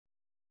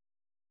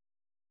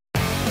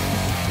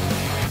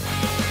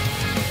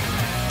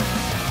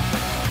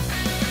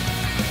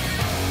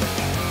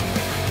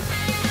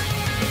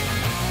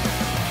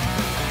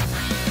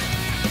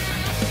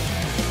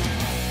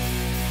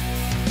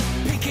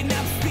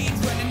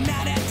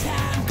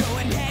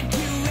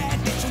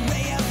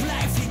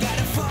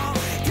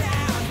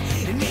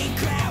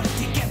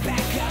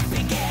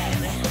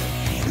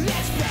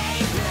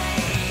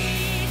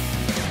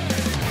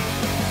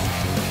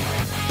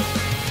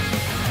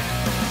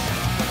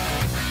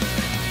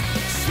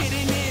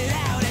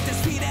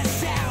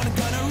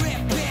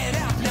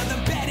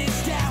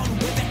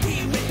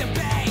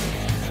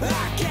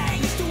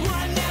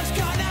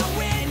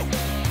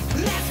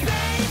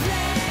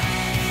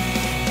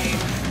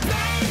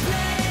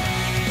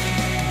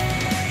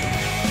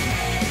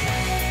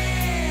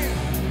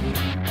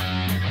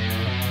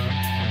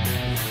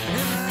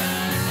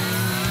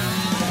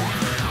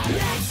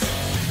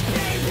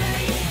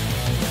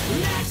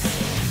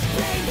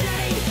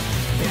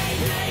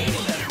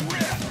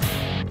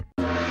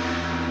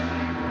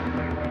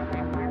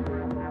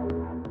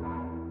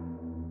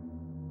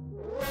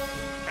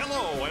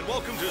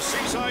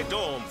Seaside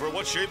Dome for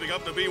what's shaping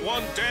up to be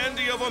one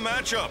dandy of a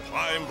matchup.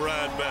 I'm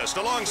Brad Best,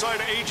 alongside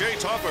AJ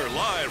Topper,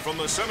 live from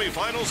the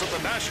semifinals of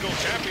the National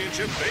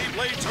Championship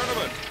Beyblade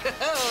Tournament.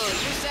 Oh,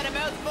 you said a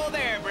mouthful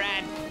there,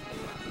 Brad.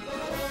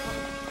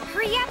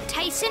 Hurry up,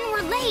 Tyson.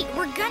 We're late.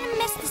 We're gonna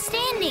miss the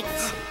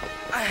standings.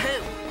 I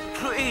hate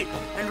to eat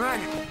and run,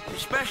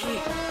 especially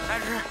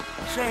at the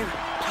same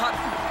time.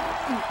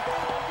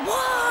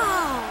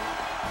 Whoa!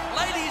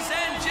 Ladies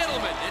and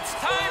gentlemen, it's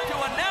time to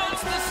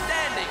announce the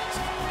standings.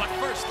 But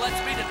first, let's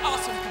meet an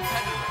awesome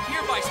competitor.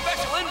 Here by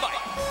special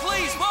invite,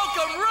 please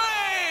welcome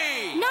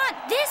Ray!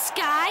 Not this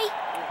guy.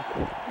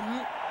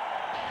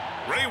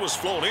 Ray was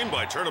flown in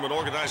by tournament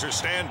organizer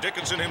Stan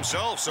Dickinson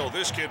himself, so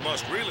this kid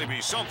must really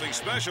be something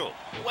special.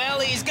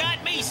 Well, he's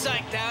got me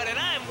psyched out, and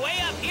I'm way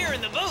up here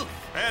in the booth.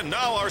 And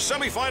now our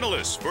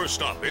semifinalists.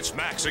 First up, it's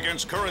Max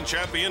against current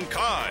champion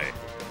Kai.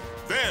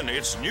 Then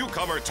it's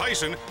newcomer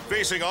Tyson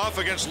facing off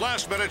against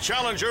last-minute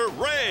challenger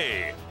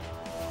Ray.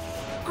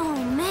 Oh,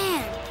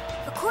 man.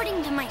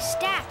 According to my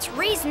stats,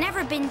 Ray's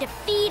never been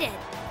defeated.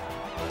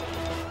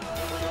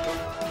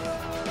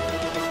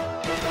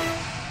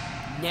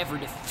 Never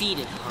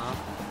defeated, huh?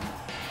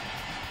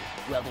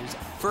 Well, there's a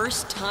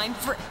first time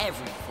for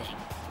everything.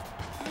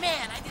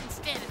 Man, I didn't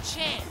stand a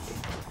chance.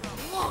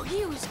 Whoa,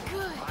 he was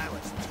good. I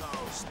was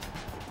toast.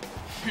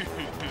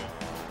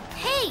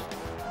 Hey,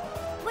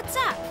 what's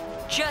up?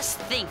 Just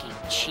thinking,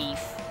 Chief.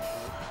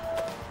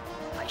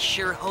 I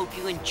sure hope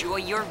you enjoy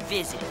your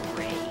visit,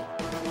 Ray.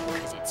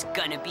 Because it's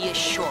gonna be a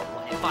short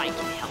one if I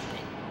can help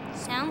it.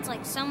 Sounds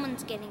like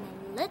someone's getting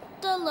a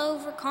little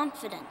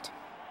overconfident.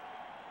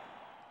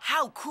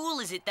 How cool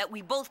is it that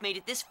we both made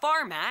it this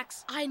far,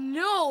 Max? I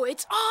know,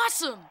 it's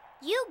awesome.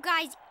 You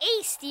guys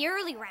aced the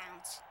early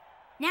rounds.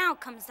 Now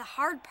comes the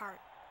hard part.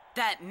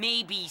 That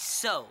may be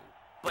so,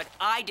 but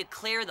I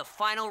declare the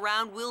final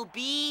round will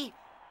be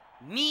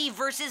me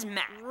versus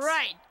Max.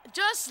 Right,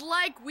 just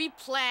like we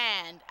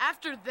planned.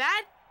 After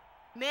that,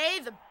 may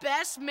the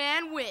best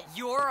man win.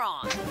 You're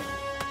on.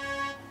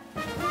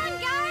 Come on,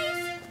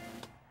 guys!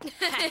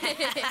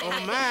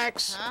 Oh,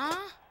 Max. Huh?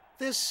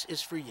 This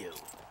is for you.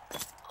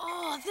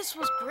 Oh, this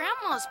was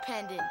Grandma's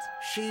pendant.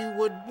 She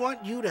would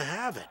want you to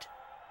have it.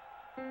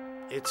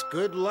 It's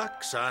good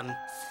luck, son.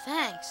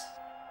 Thanks.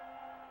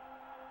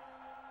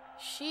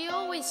 She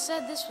always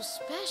said this was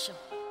special.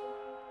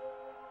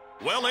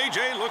 Well,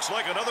 AJ, looks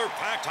like another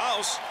packed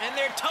house. And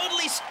they're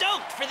totally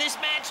stoked for this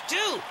match,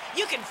 too.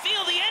 You can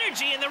feel the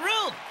energy in the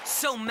room.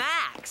 So,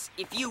 Max,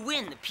 if you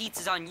win, the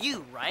pizza's on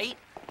you, right?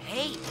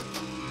 Hey.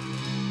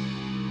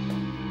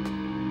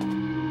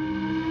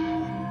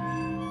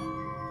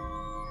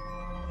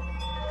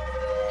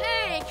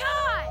 Hey,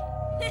 Kai!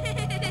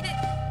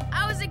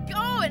 How's it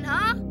going,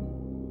 huh?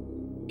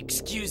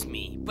 Excuse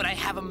me, but I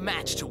have a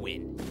match to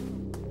win.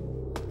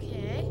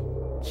 Okay.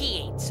 He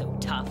ain't so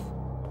tough.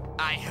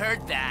 I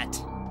heard that.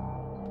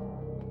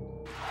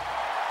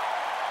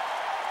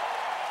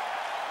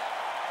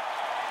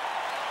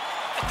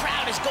 The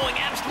crowd is going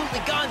absolutely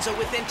gonzo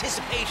with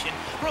anticipation.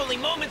 We're only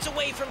moments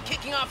away from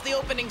kicking off the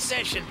opening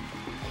session.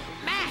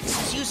 Max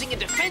is using a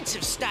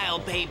defensive-style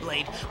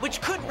Beyblade,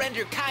 which could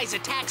render Kai's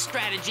attack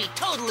strategy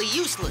totally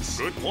useless.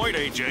 Good point,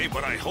 AJ,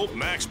 but I hope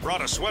Max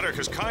brought a sweater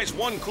because Kai's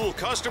one cool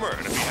customer,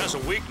 and if he has a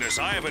weakness,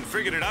 I haven't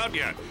figured it out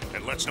yet.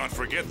 And let's not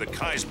forget that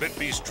Kai's Bit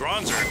Beast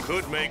Dronzer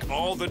could make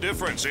all the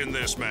difference in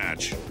this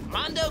match.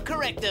 Mondo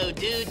correcto,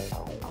 dude.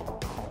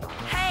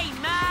 Hey,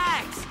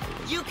 Max!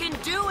 You can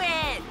do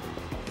it!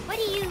 What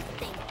do you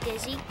think,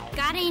 Dizzy?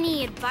 Got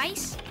any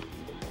advice?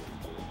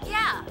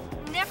 Yeah,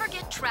 never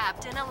get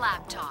trapped in a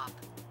laptop.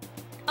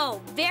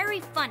 Oh,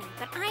 very funny,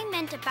 but I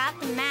meant about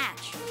the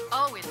match.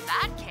 Oh, in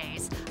that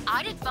case,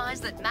 I'd advise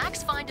that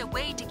Max find a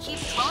way to keep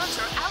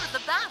Dronzer out of the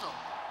battle.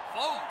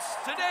 Folks,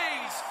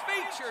 today's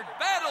featured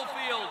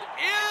battlefield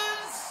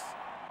is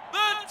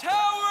the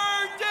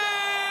Tower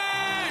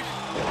Dish!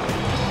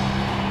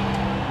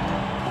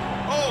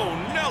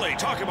 Oh, Nelly,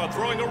 talk about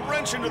throwing a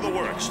wrench into the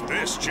works.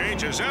 This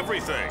changes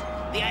everything.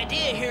 The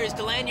idea here is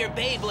to land your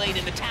Beyblade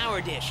in the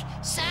tower dish.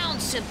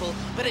 Sounds simple,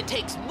 but it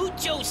takes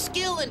mucho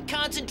skill and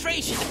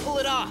concentration to pull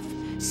it off.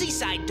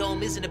 Seaside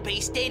Dome isn't a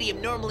base stadium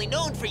normally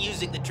known for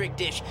using the trick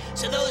dish,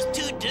 so those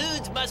two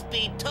dudes must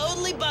be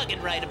totally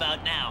bugging right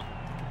about now.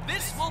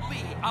 This will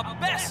be a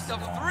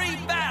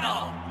best-of-3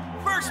 battle.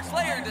 First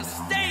player to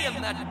stay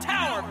in the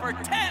tower for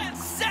 10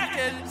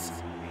 seconds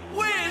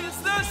wins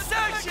the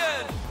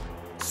session!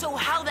 So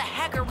how the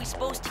heck are we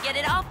supposed to get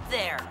it up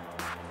there?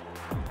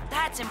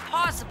 That's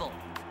impossible.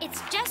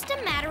 It's just a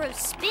matter of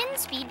spin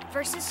speed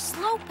versus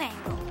slope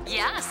angle.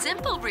 Yeah,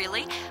 simple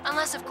really,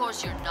 unless of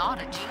course you're not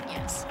a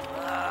genius.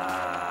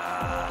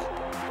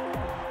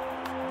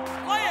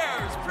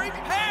 Players,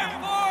 prepare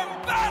for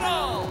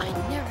battle! I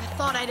never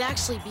thought I'd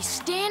actually be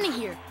standing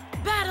here,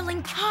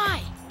 battling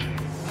Kai.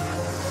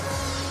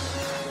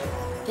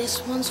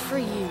 This one's for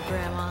you,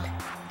 Grandma.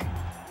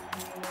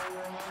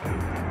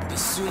 The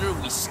sooner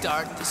we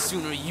start, the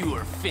sooner you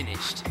are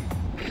finished.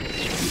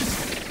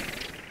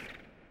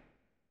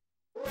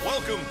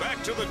 Welcome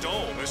back to the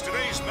Dome as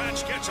today's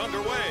match gets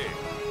underway.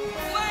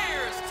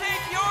 Players,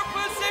 take your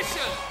position!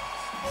 Congratulations!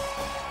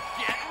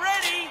 Get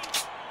ready!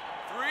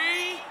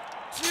 3,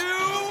 2,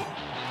 1...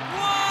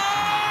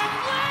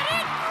 Let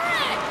it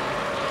rip!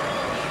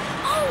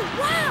 Oh,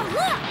 wow,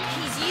 look!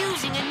 He's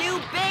using a new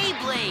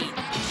Beyblade.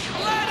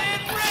 Let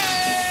it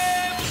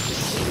rip!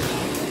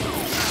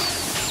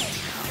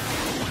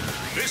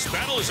 This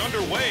battle is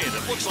underway, and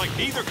it looks like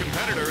neither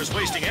competitor is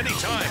wasting any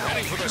time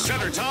heading for the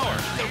center tower.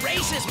 The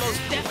race is most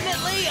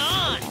definitely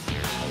on.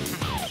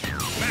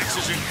 Max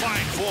is in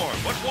fine form,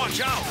 but watch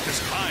out, because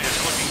Kai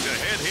is looking to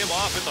head him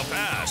off at the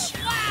pass.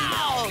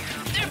 Wow!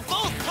 They're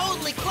both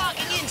totally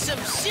clocking in some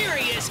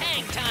serious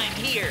hang time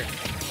here.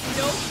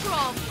 No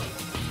problem.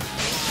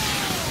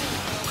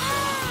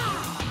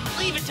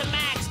 Leave it to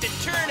Max to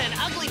turn an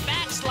ugly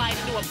backslide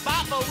into a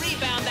boffo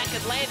rebound that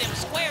could land him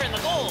square in the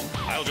goal.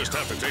 I'll just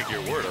have to take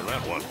your word on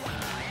that one.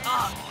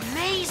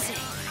 Amazing.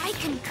 I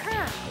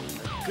concur.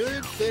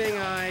 Good thing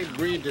I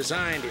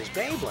redesigned his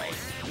Beyblade.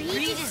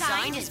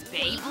 Redesigned his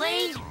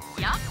Beyblade?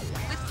 Yup,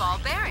 with ball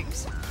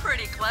bearings.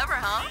 Pretty clever,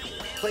 huh?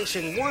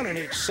 Placing one on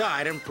each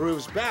side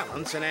improves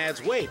balance and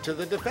adds weight to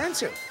the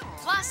defensive.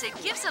 Plus, it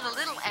gives it a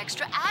little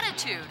extra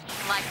attitude,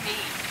 like me.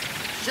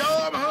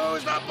 Show him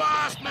who's the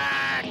boss,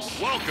 Max!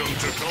 Welcome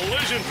to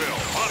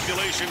Collisionville,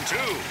 Population 2.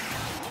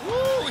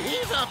 Ooh,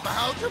 he's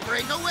about to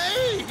break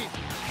away!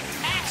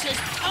 Max has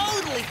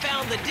totally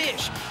found the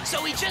dish, so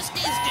he just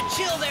needs to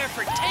chill there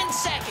for 10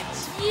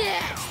 seconds.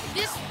 Yes,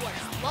 this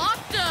one's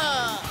locked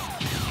up.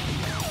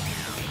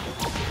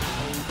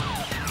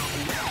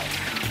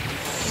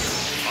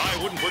 I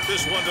wouldn't put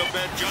this one to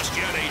bed just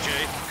yet,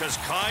 AJ, because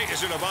Kai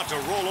isn't about to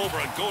roll over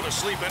and go to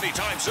sleep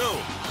anytime soon.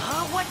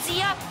 What's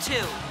he up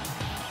to?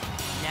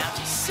 Now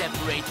to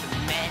separate the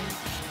men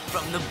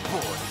from the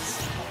boys.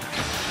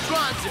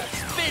 Bronzer,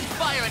 spin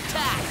fire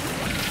attack!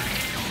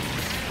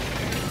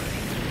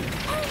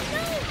 Oh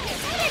no,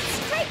 he's headed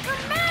straight for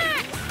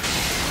Max!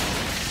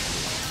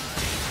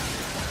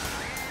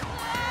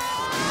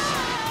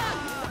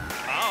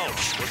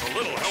 Ouch! With a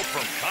little help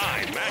from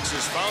Kai, Max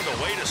has found a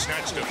way to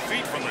snatch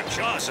defeat from the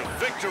jaws of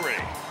victory.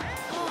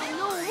 Oh,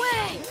 no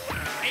way.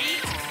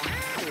 8,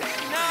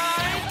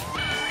 9,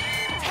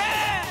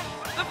 10!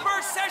 The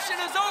first session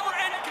is over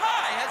and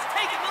Kai has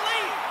taken the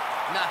lead!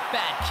 Not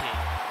bad, kid.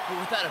 But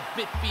without a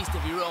bit beast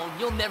of your own,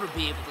 you'll never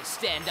be able to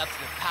stand up to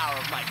the power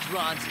of my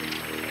Dragoon.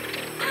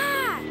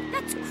 Ah,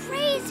 that's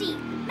crazy!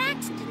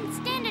 Max didn't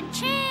stand a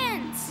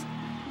chance!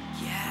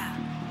 Yeah.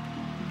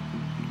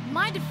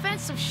 My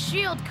defensive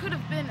shield could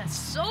have been a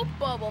soap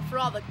bubble for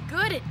all the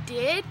good it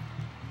did.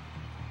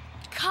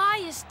 Kai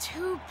is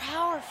too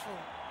powerful.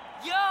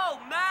 Yo,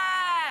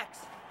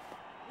 Max!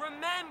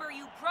 Remember,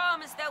 you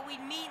promised that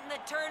we'd meet in the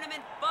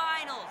tournament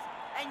finals.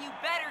 And you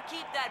better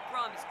keep that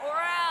promise, or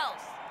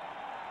else.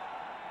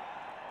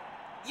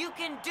 You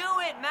can do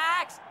it,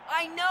 Max!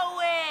 I know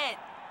it!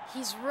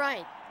 He's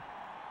right.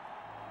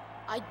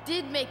 I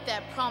did make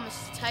that promise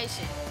to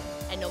Tyson,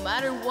 and no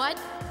matter what,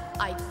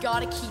 I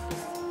gotta keep it.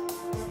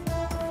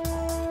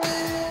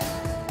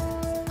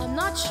 I'm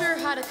not sure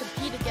how to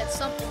compete against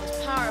something as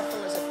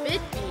powerful as a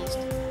bit beast,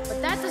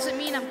 but that doesn't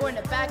mean I'm going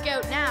to back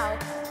out now.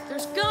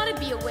 There's gotta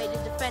be a way to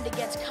defend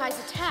against Kai's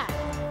attack.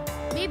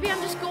 Maybe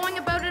I'm just going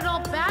about it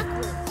all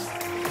backwards.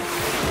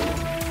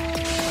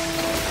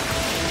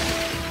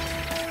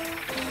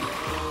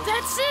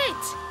 That's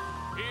it!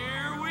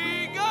 Here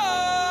we go!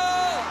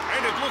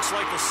 And it looks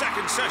like the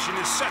second session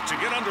is set to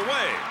get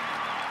underway.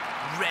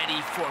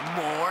 Ready for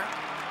more?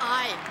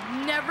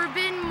 I've never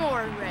been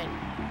more ready.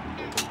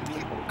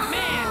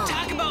 Man,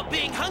 talk about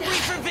being hungry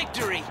for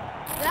victory.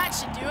 That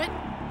should do it.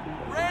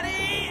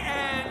 Ready,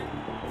 and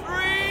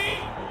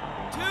 3,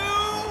 2,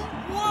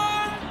 1,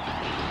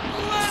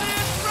 let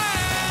it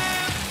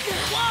rip!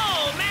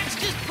 Whoa, Max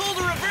just pulled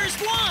a reverse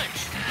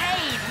launch.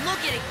 Hey, look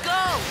at it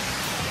go!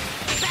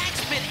 The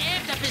backspin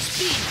amped up his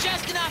speed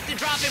just enough to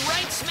drop him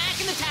right smack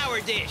in the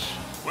tower dish.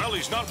 Well,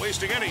 he's not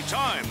wasting any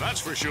time, that's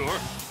for sure.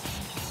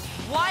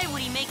 Why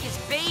would he make his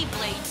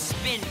Beyblade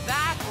spin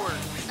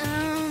backwards?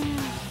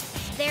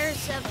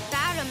 There's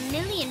about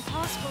 1,000,000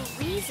 possible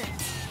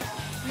reasons.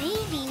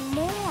 Maybe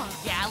more.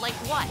 Yeah, like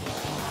what?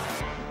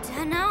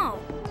 Dunno.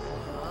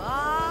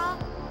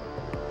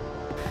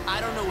 I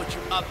don't know what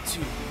you're up to,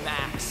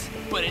 Max,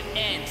 but it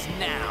ends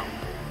now.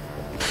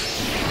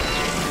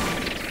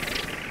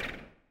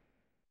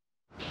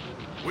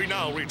 We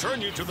now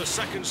return you to the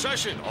second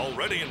session,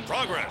 already in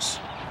progress.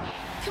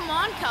 Come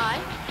on, Kai.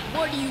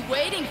 What are you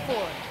waiting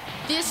for?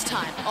 This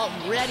time,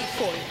 I'm ready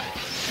for you.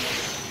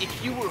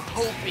 If you were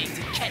hoping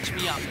to catch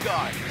me off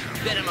guard,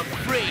 then I'm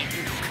afraid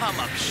you've come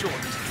up short.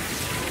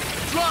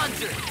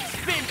 Bronzer,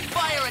 spin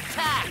fire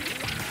attack!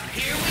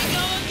 Here we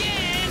go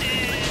again,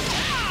 and...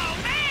 Oh,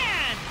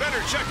 man!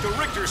 Better check the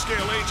Richter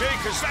scale, AJ,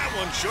 because that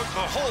one shook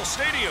the whole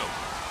stadium.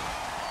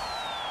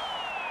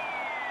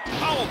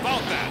 How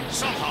about that?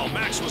 Somehow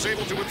Max was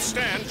able to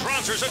withstand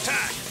Bronzer's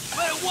attack.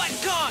 But at what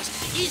cost?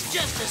 He's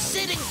just a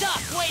sitting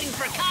duck waiting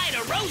for Kai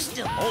to roast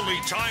him. Only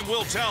time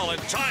will tell,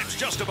 and time's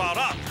just about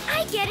up.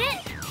 I get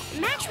it.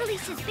 Max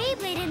releases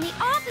Beyblade in the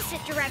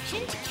opposite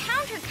direction to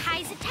counter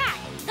Kai's attack,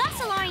 thus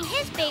allowing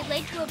his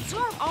Beyblade to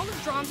absorb all of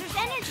Dronzer's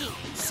energy.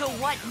 So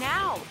what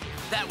now?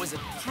 That was a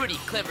pretty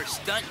clever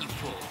stunt you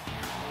pulled.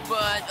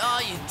 But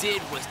all you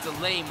did was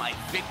delay my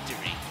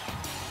victory.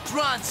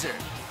 Dronzer,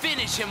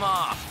 finish him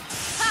off.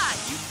 Ha!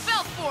 You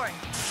fell for it!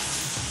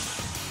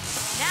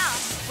 Now,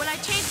 when I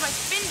change my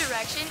spin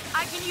direction,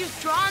 I can use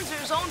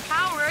Dronzer's own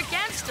power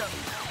against him.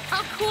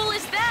 How cool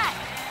is that?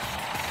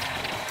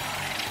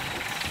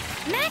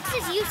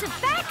 Max's use of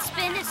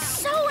backspin is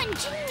so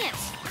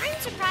ingenious. I'm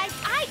surprised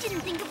I didn't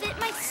think of it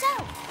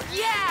myself.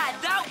 Yeah,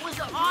 that was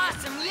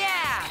awesome,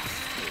 yeah!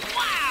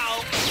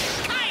 Wow!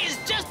 Kai has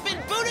just been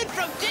booted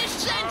from Dish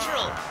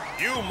Central!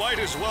 You might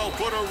as well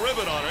put a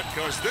ribbon on it,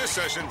 because this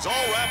session's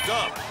all wrapped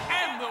up.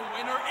 And the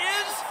winner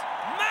is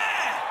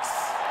Max!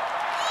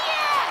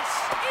 Yes!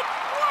 It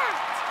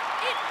worked!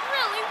 It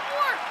really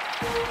worked!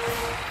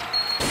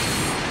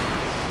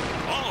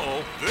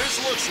 Uh-oh,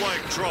 this looks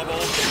like trouble.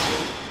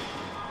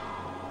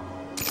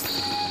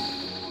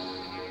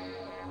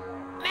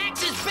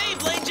 Max's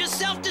Beyblade just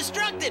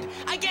self-destructed!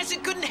 I guess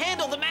it couldn't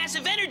handle the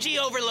massive energy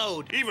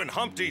overload! Even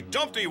Humpty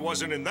Dumpty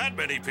wasn't in that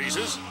many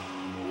pieces.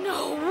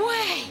 No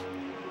way!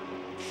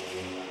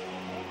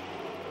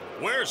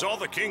 Where's all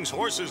the king's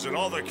horses and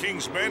all the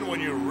king's men when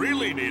you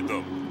really need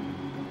them?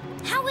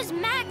 How is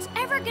Max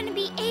ever going to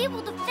be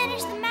able to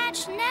finish the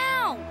match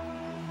now?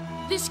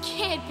 This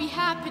can't be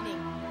happening.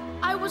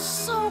 I was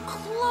so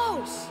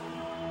close.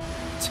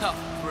 Tough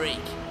break.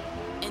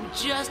 And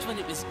just when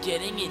it was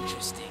getting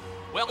interesting.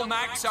 Well,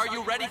 Max, are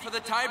you ready for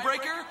the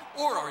tiebreaker?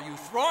 Or are you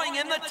throwing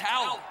in the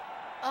towel?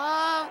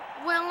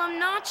 Well, I'm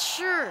not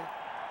sure.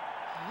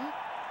 Huh?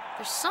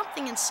 There's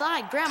something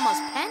inside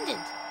Grandma's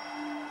pendant.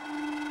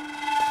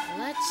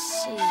 Let's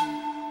see.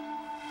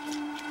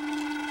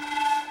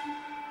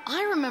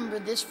 I remember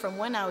this from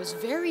when I was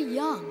very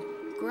young.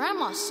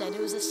 Grandma said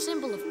it was a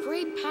symbol of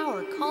great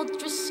power called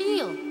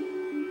Draciel.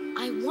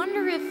 I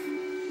wonder if...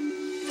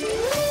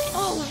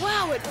 Oh,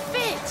 wow, it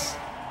fits!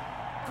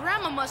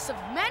 Grandma must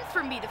have meant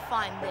for me to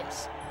find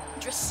this.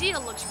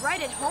 Draciel looks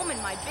right at home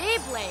in my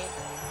Beyblade.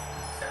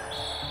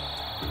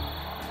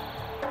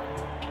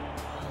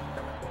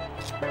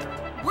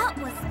 What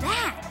was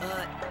that?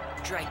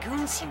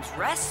 Dragoon seems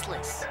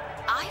restless.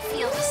 I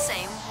feel the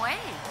same way.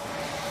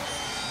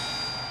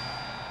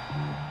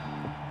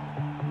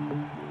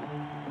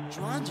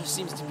 Dronzer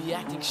seems to be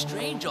acting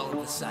strange all of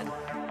a sudden.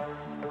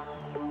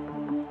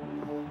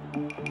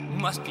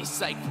 Must be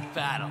psyched for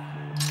battle.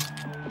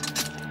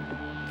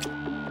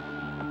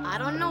 I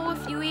don't know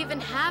if you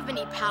even have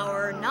any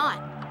power or not,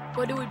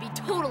 but it would be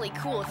totally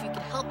cool if you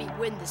could help me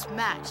win this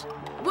match.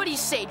 What do you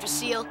say,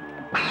 Draciel?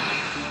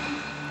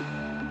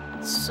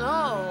 So,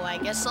 I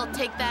guess I'll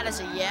take that as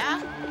a yeah?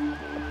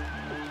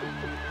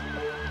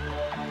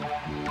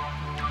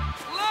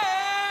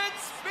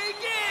 Let's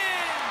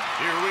begin!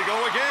 Here we go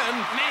again.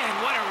 Man,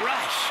 what a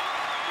rush!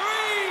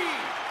 3,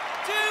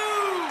 2,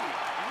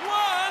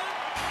 1,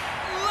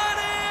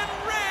 let it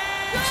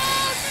ring! Go,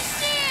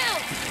 Draciel!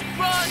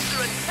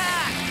 Dronzer,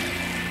 attack!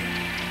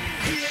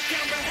 Here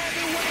come the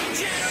heavyweight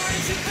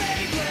generation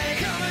Beyblade,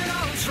 coming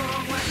on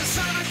strong like the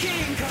son of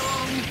King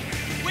Kong.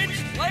 Which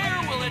player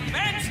will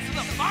advance to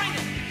the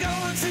final?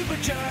 Going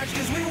supercharged,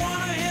 cause we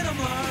wanna hit 'em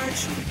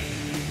large.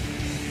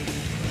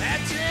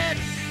 That's it!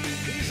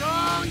 He's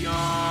all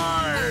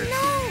yours!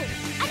 No!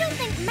 I don't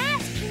think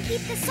Max can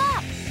keep this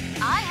up.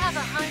 I have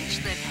a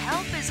hunch that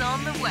help is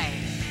on the way.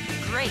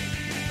 Great,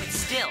 but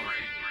still,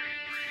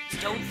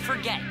 don't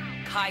forget,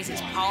 Kai's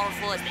as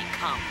powerful as they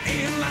come.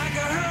 In like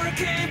a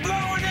hurricane,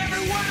 blowing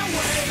everyone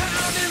away.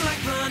 Pounding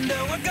like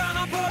thunder, we're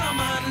gonna put 'em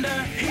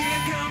under.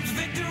 Here comes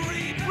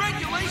victory.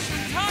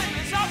 Regulation time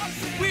is up!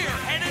 We're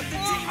headed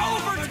for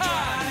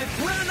overtime!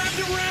 Round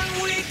after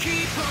round, we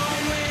keep on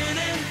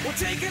winning. We're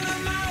taking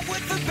them out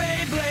with the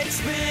Beyblade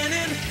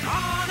spinning.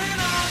 On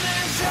and on,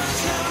 there's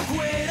just no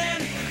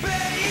quitting.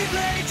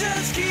 Beyblade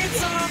just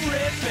keeps on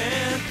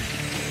ripping.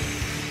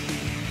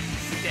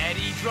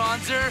 Steady,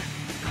 Dronzer.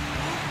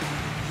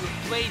 You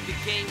have played the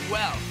game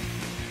well,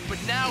 but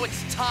now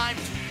it's time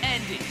to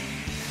end it,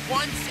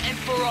 once and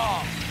for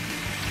all.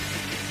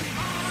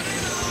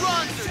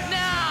 Dronzer,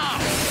 now!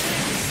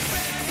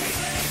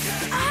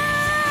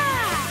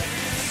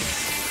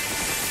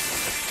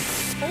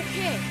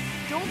 Okay,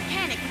 don't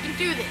panic, we can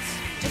do this.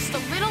 Just a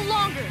little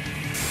longer.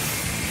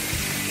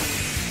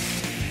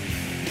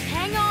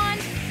 Hang on.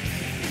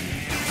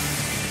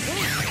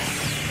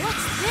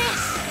 What's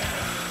this?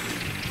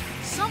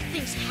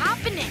 Something's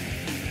happening.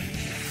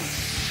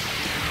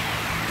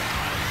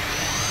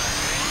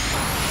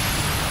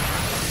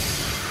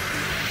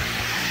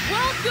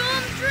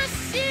 Welcome,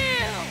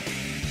 Draciel!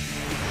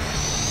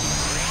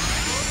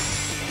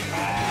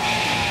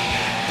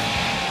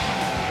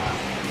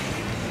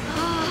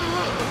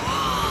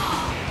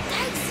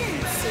 Tyson,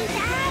 see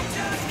that?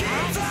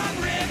 Keeps on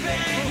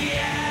ripping,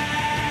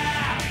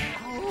 yeah!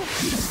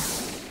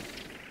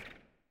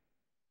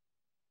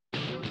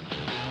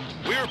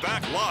 We're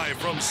back live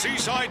from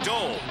Seaside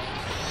Dome,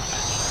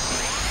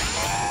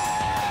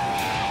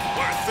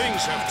 where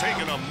things have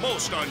taken a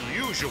most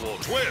unusual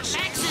twist.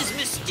 Max's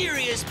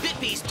mysterious bit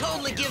beast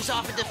totally gives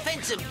off a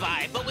defensive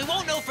vibe, but we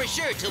won't know for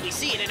sure till we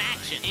see it in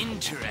action.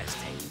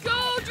 Interesting. Go,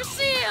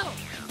 Draciel!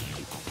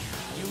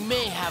 You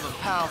may have a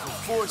powerful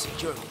force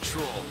at your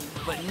control,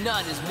 but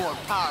none is more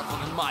powerful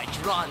than my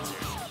Dronzer.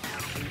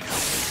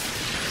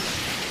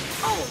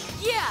 Oh,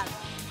 yeah!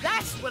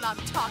 That's what I'm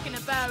talking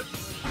about.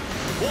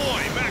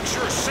 Boy, Max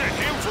sure sent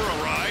him for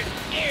a ride.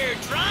 Air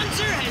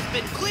Dronzer has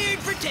been cleared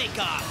for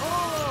takeoff.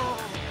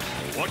 Oh!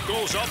 What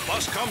goes up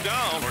must come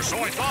down, or so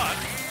I thought.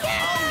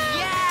 Oh,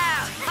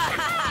 yeah!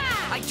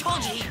 I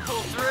told you he'd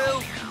pull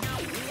through.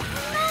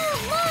 Oh,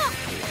 look!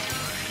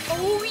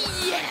 Oh,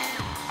 yeah!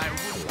 I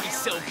wouldn't be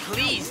so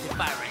pleased if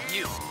I were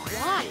you.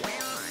 Why?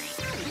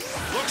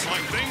 Looks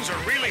like things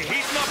are really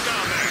heating up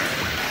down there.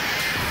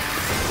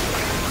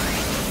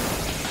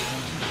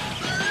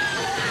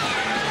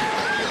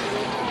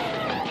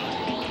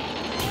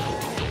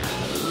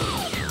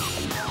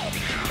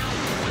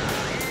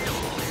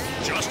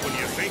 Just when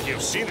you think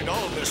you've seen it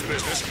all in this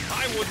business,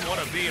 I wouldn't want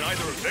to be in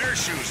either of their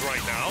shoes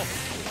right now.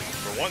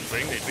 For one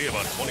thing, they'd be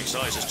about 20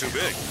 sizes too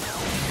big.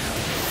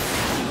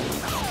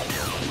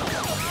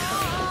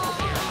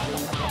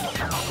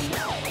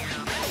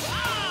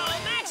 Oh,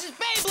 Max's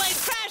Beyblade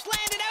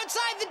crash-landed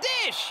outside the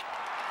dish!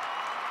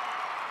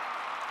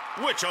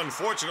 Which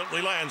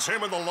unfortunately lands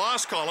him in the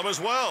loss column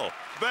as well.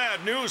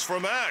 Bad news for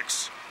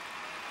Max.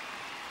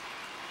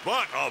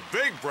 But a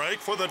big break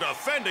for the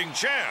defending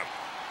champ.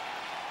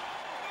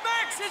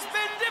 Max has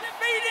been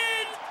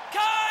defeated!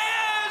 Kai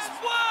has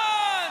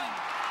won!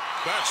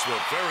 That's the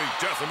very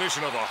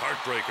definition of a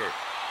heartbreaker.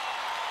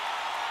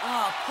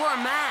 Oh, poor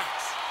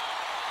Max.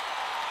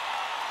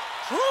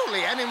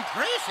 Truly an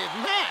impressive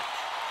match.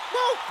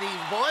 Both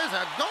these boys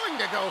are going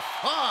to go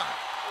far.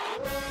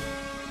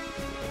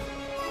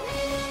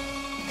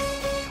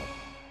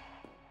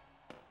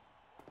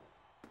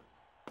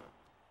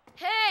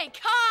 Hey,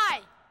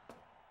 Kai!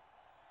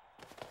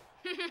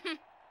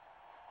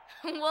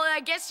 Well, I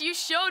guess you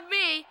showed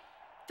me.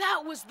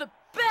 That was the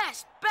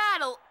best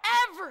battle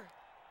ever!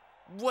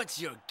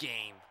 What's your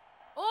game?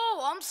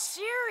 Oh, I'm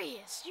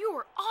serious. You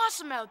were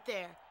awesome out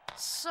there.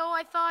 So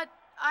I thought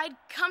I'd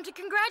come to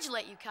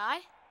congratulate you, Kai.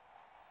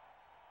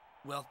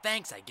 Well,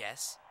 thanks, I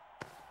guess.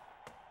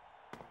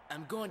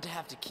 I'm going to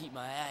have to keep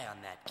my eye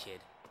on that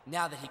kid,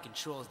 now that he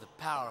controls the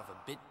power of a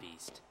bit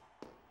beast.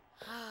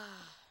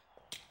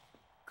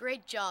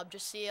 Great job,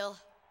 Draciel.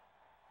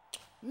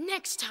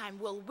 Next time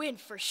we'll win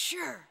for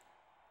sure.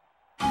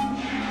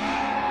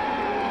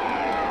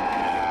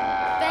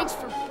 Thanks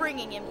for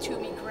bringing him to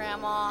me,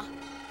 Grandma.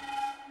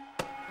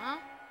 Huh?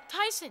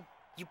 Tyson.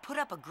 You put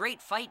up a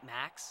great fight,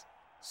 Max.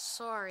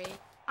 Sorry.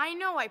 I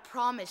know I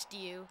promised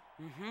you.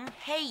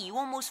 Hey, you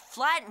almost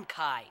flattened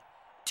Kai.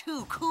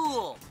 Too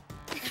cool.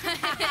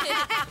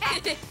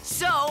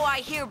 So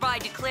I hereby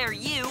declare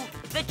you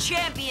the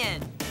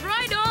champion.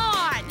 Right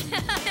on!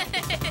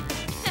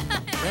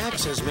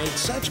 Max has made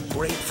such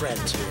great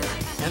friends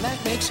here, and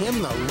that makes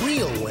him the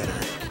real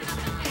winner.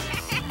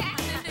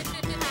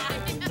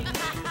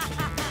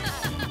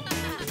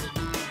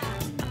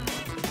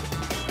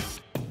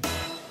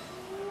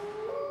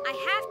 I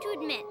have to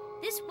admit,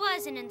 this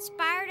was an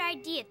inspired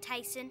idea,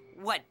 Tyson.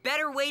 What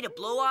better way to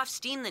blow off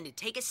steam than to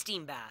take a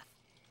steam bath?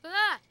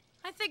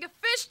 I think a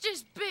fish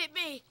just bit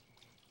me.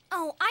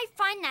 Oh, I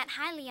find that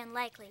highly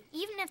unlikely.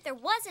 Even if there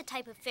was a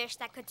type of fish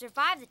that could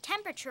survive the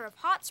temperature of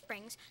hot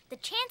springs, the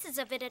chances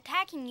of it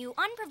attacking you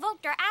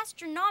unprovoked are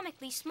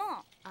astronomically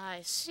small. I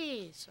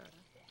see, sort of.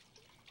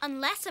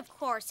 Unless, of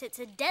course, it's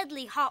a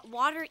deadly hot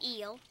water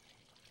eel.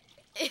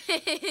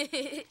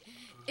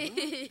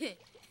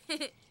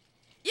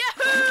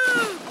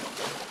 Yahoo!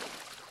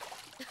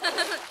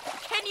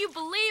 Can you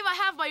believe I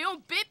have my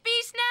own bit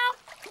beast now?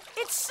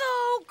 It's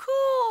so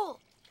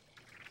cool!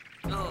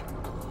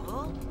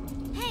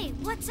 Hey,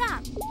 what's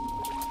up?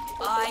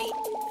 I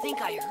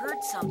think I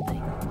heard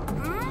something.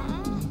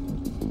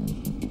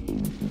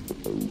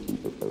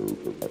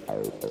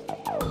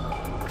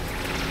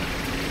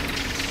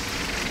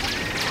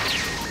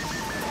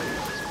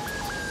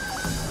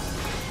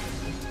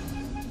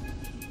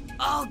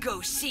 I'll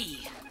go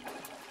see.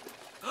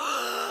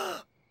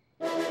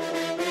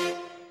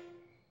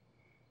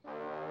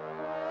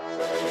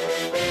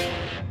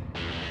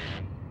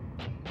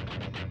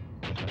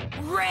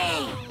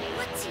 Ray!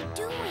 What's he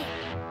doing?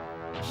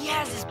 He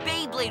has his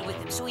Beyblade with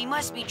him, so he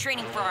must be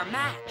training for our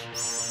match.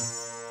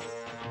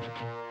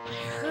 I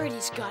heard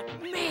he's got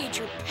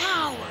major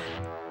power.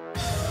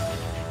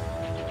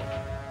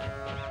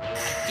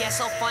 Guess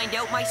I'll find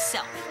out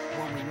myself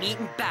when we meet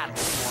in battle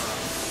tomorrow.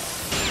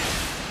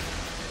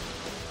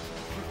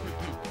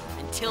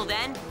 Until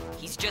then,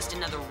 he's just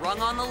another rung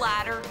on the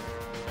ladder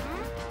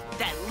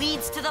that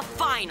leads to the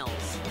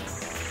finals.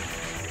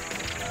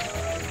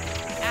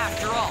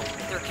 After all,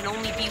 there can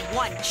only be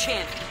one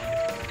champion.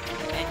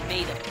 And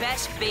may the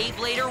best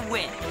Beyblader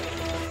win.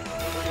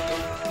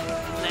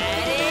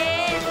 Let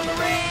it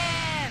rip!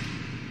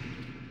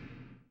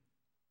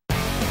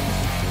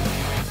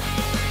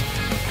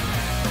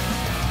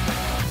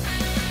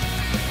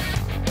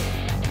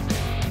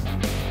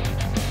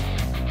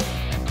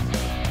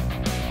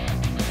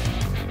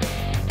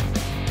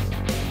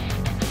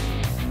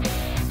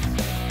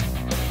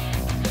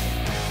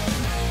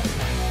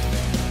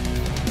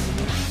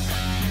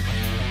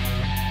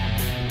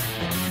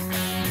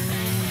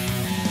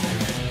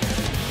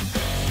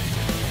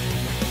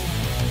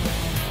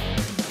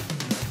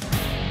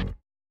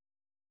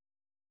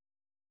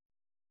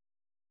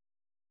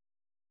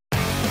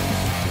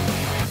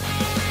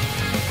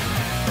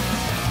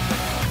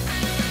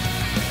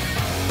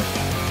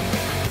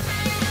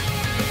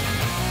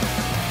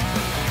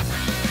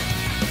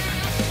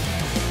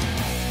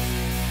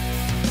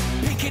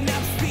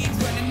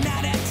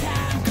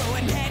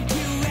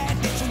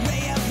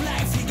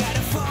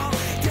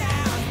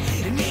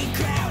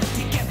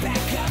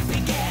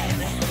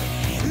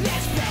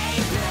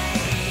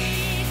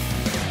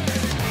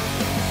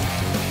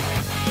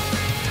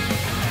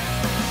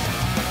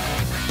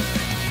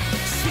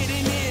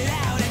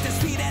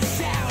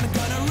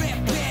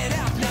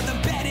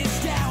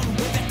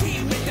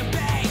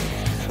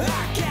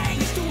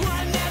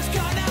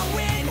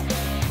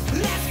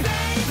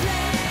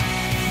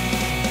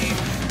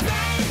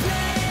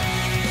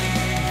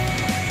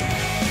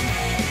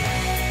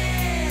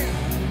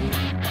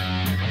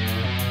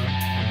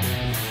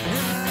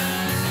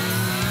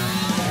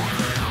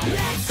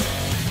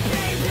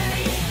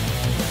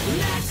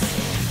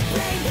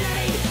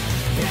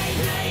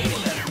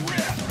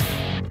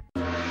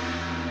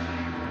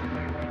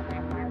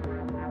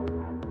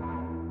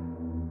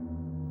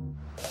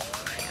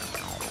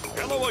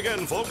 Hello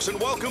again, folks, and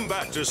welcome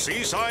back to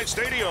Seaside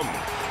Stadium.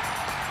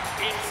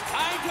 It's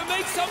time to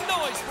make some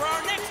noise for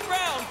our next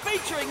round,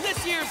 featuring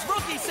this year's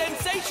rookie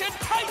sensation,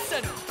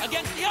 Tyson,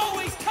 against the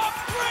always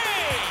tough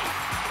Ray.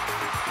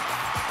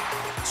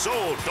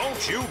 So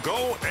don't you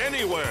go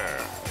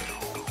anywhere.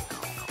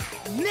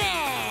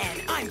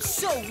 Man, I'm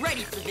so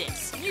ready for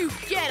this. You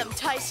get him,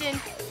 Tyson.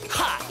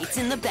 Ha! It's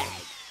in the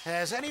bag.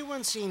 Has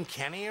anyone seen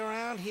Kenny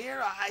around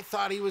here? I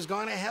thought he was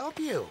going to help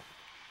you.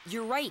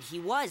 You're right, he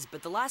was,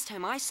 but the last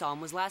time I saw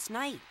him was last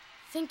night.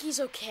 Think he's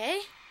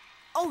okay?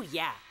 Oh,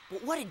 yeah.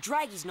 But what a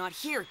drag he's not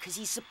here, because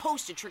he's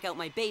supposed to trick out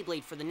my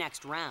Beyblade for the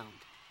next round.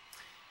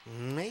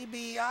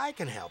 Maybe I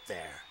can help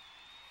there.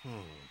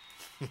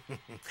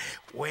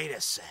 Wait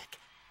a sec.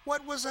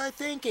 What was I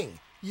thinking?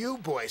 You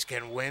boys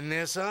can win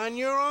this on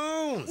your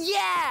own.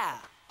 Yeah!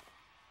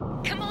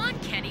 Come on,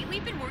 Kenny.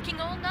 We've been working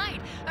all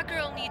night. A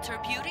girl needs her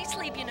beauty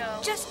sleep, you know.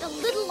 Just a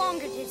little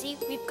longer, Dizzy.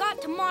 We've got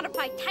to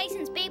modify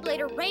Tyson's Beyblade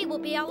or Ray will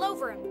be all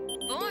over him.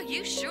 Boy,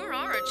 you sure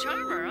are a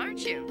charmer,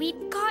 aren't you?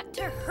 We've got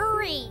to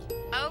hurry.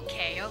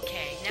 Okay.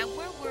 Now,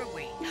 where were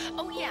we?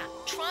 Oh, yeah.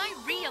 Try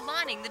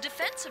realigning the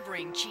defensive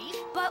ring, Chief.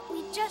 But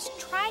we just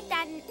tried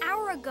that an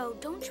hour ago.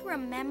 Don't you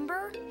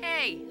remember?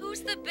 Hey,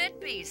 who's the bit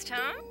beast,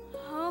 huh?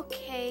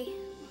 Okay.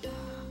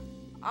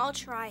 I'll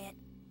try it.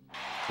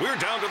 We're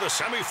down to the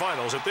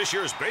semifinals at this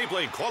year's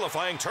Beyblade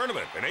qualifying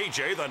tournament. And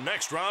AJ, the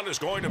next round is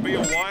going to be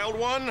a wild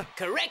one.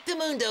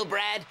 Correctamundo,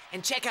 Brad.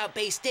 And check out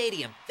Bay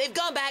Stadium. They've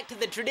gone back to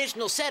the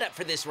traditional setup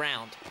for this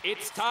round.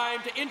 It's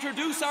time to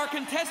introduce our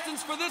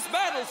contestants for this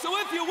battle, so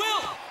if you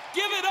will,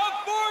 give it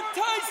up for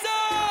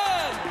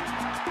Tyson!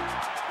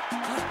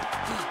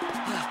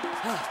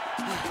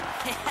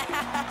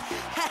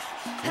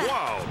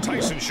 Wow,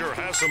 Tyson sure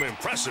has some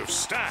impressive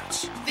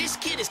stats. This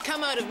kid has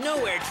come out of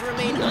nowhere to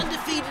remain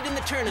undefeated in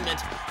the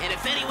tournament. And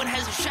if anyone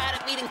has a shot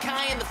at beating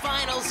Kai in the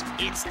finals,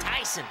 it's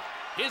Tyson.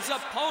 His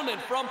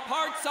opponent from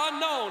parts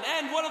unknown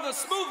and one of the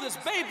smoothest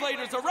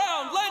Beybladers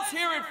around. Let's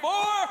hear it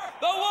for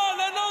the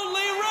one and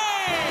only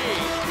Ray!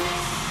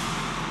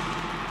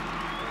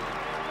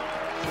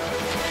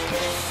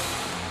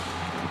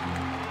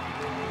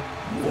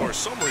 For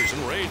some reason,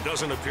 Ray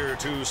doesn't appear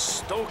too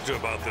stoked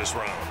about this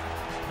round.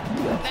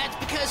 That's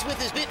because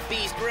with his Bit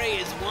Beast, Ray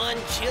is one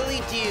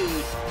chilly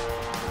dude.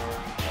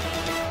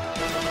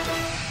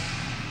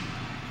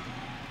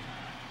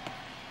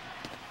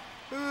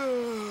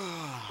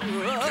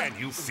 Can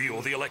you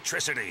feel the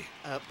electricity?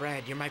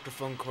 Brad, your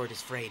microphone cord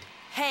is frayed.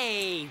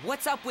 Hey,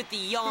 what's up with the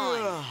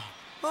yawn?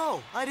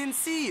 Oh, I didn't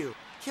see you.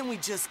 Can we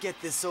just get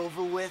this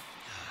over with?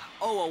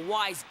 Oh, a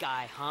wise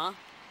guy, huh?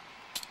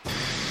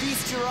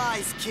 Feast your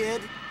eyes,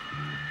 kid.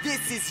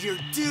 This is your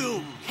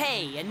doom.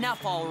 Hey,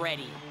 enough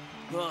already.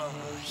 Ugh,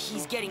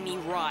 he's getting me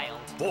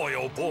riled. Boy,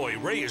 oh boy,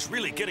 Ray is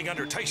really getting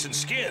under Tyson's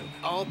skin.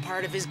 All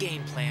part of his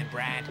game plan,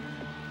 Brad.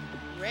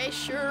 Ray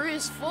sure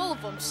is full of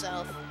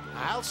himself.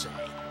 I'll say.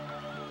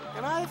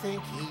 And I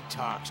think he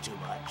talks too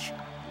much.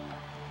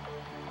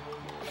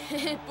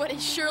 But he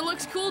sure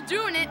looks cool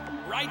doing it.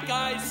 Right,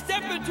 guys,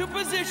 step into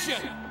position.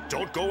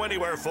 Don't go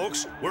anywhere,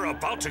 folks. We're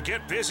about to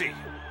get busy.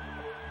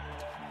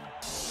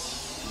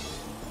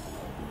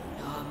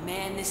 Oh,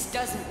 man, this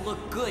doesn't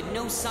look good.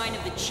 No sign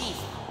of the chief.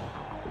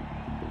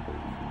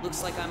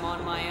 Looks like I'm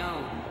on my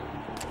own.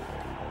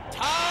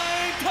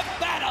 Time to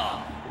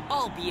battle!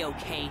 I'll be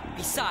okay.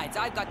 Besides,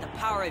 I've got the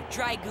power of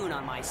Dragoon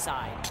on my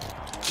side.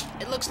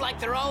 It looks like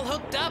they're all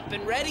hooked up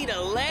and ready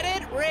to let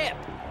it rip.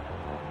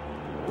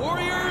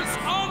 Warriors,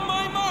 on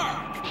my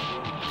mark.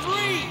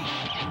 3,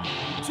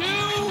 2,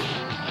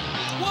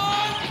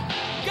 1,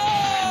 go!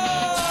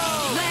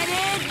 Let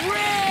it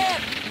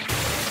rip!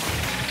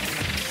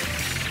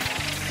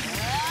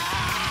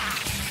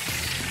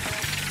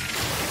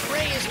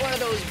 Ray is one of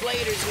those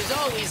bladers who's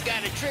always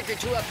got a trick or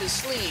two up his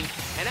sleeve,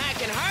 and I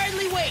can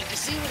hardly wait to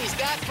see what he's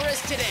got for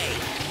us today.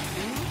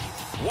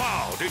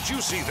 Wow, did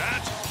you see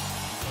that?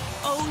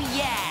 Oh,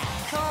 yeah.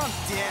 Calm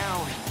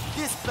down.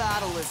 This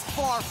battle is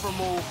far from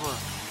over.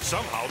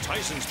 Somehow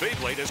Tyson's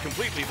Beyblade has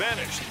completely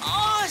vanished.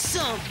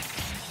 Awesome!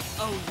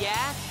 Oh,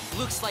 yeah?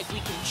 Looks like we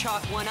can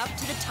chalk one up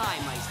to the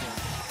Time Meister.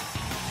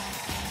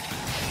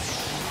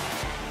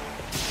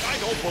 I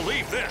don't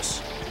believe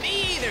this.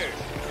 Me either.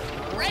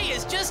 Ray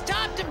has just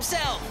topped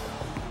himself.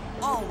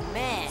 Oh,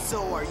 man.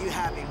 So are you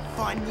having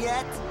fun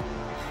yet?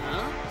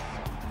 Huh?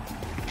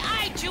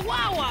 Ay,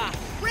 Chihuahua!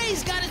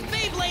 Ray's got his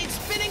Beyblade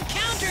spinning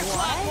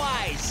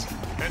counterclockwise.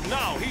 And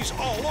now he's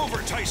all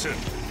over Tyson.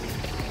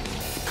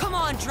 Come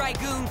on,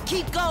 Dragoon,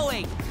 keep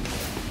going!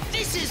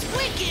 This is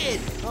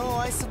wicked! Oh,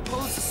 I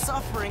suppose the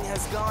suffering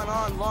has gone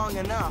on long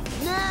enough.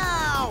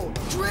 Now!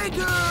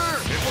 Trigger!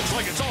 It looks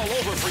like it's all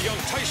over for young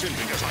Tyson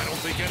because I don't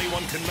think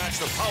anyone can match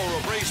the power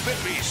of Ray's Bit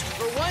Beast.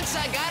 For once,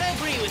 I gotta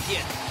agree with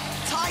you.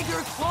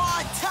 Tiger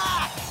Claw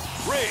attack!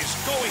 Ray's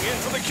going in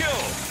for the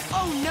kill.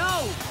 Oh,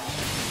 no!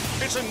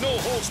 It's a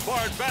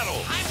no-holds-barred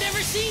battle. I've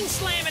never seen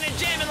slamming and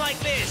jamming like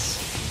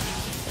this.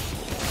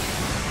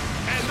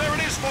 And there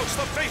it is, folks.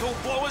 The fatal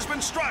blow has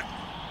been struck.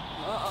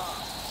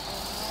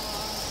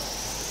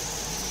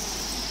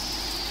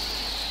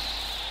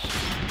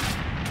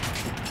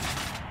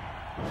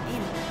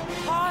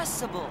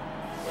 impossible.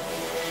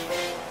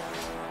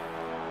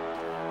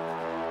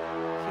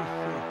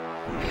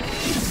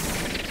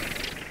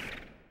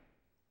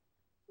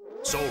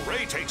 So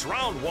Ray takes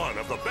round 1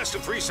 of the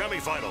best-of-3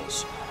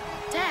 semifinals.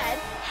 Dad,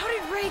 how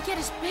did Ray get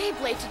his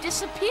Beyblade to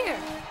disappear?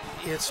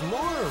 It's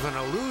more of an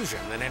illusion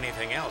than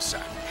anything else,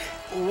 son.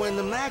 When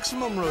the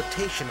maximum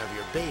rotation of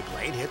your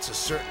Beyblade hits a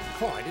certain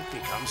point, it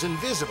becomes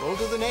invisible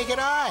to the naked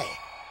eye.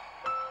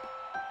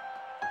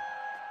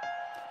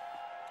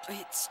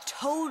 It's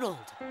totaled.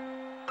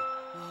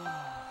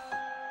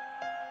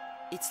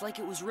 It's like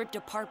it was ripped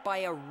apart by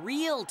a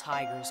real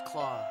tiger's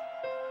claw.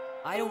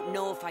 I don't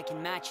know if I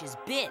can match his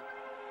bit.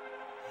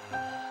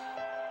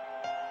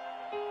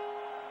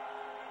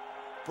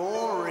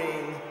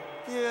 Boring.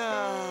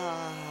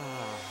 Yeah.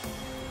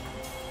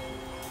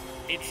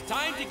 It's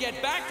time to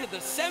get back to the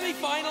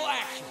semi-final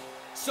action.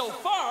 So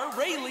far,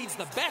 Ray leads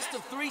the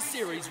best-of-3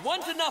 series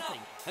 1-0,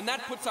 and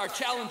that puts our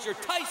challenger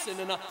Tyson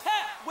in a...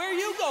 Hey, where are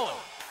you going?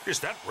 Is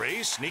that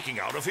Ray sneaking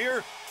out of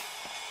here?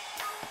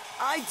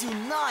 I do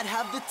not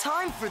have the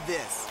time for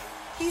this.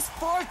 He's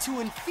far too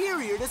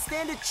inferior to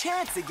stand a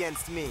chance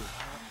against me.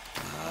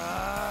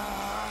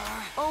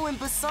 Oh, and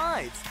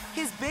besides,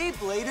 his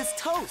Beyblade is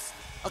toast.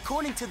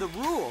 According to the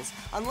rules,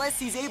 unless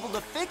he's able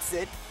to fix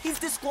it, he's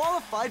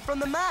disqualified from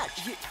the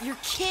match. You're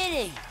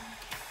kidding.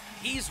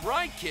 He's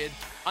right, kid.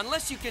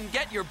 Unless you can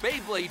get your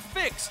Beyblade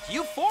fixed,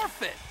 you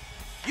forfeit.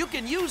 You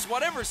can use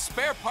whatever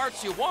spare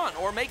parts you want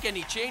or make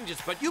any changes,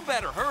 but you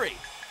better hurry,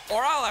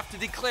 or I'll have to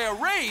declare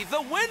Ray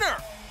the winner.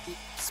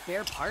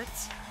 Spare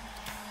parts?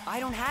 I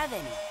don't have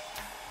any.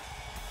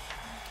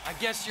 I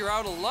guess you're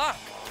out of luck.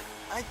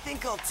 I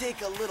think I'll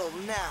take a little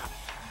nap.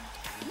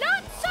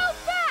 Not so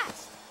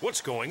fast!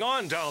 What's going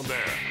on down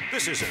there?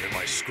 This isn't in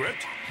my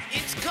script.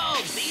 It's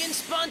called being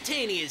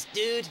spontaneous,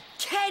 dude.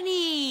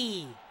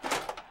 Kenny!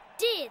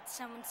 Did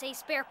someone say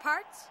spare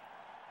parts?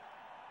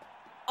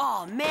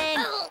 Oh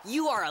man,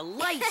 you are a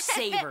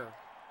lifesaver.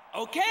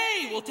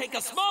 Okay, we'll take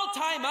a small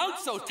time out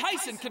so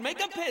Tyson can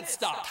make a pit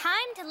stop. Time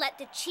to let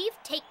the chief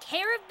take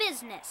care of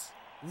business.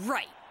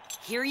 Right,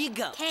 here you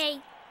go. Okay.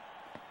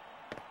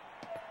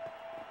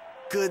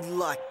 Good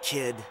luck,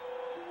 kid.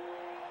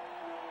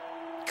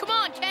 Come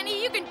on,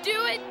 Kenny, you can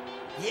do it.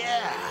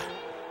 Yeah.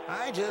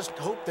 I just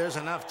hope there's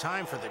enough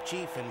time for the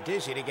Chief and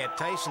Dizzy to get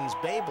Tyson's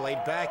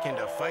Beyblade back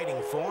into fighting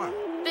form.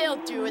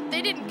 They'll do it.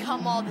 They didn't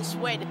come all this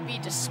way to be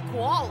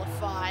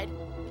disqualified.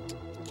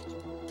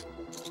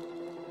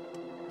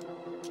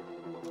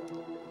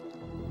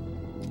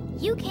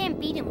 You can't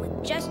beat him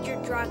with just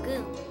your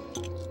Dragoon.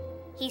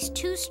 He's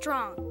too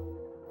strong.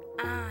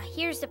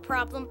 Here's the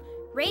problem.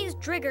 Ray's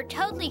trigger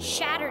totally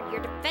shattered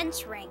your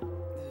defense ring.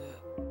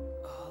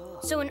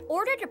 So in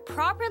order to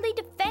properly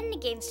defend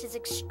against his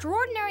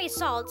extraordinary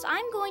assaults,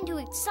 I'm going to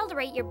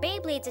accelerate your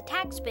Beyblade's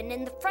attack spin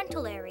in the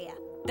frontal area.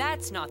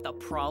 That's not the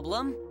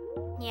problem.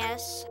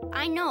 Yes,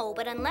 I know,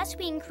 but unless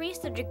we increase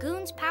the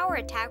Dragoon's power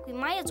attack, we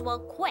might as well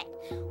quit.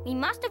 We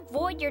must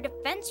avoid your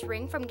defense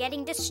ring from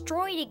getting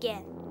destroyed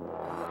again.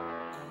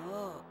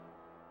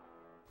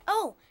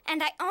 Oh,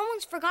 and I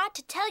almost forgot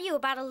to tell you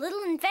about a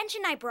little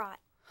invention I brought.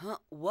 Huh?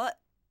 What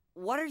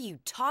are you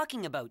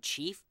talking about,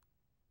 Chief?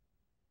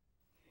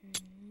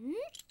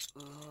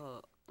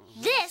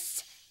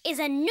 This is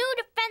a new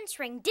defense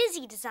ring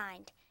Dizzy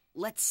designed.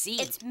 Let's see.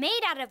 It's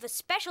made out of a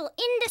special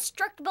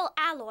indestructible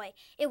alloy.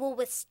 It will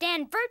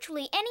withstand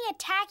virtually any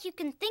attack you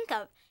can think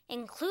of,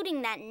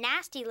 including that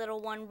nasty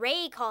little one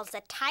Ray calls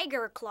the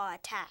tiger claw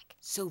attack.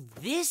 So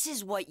this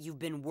is what you've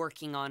been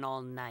working on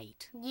all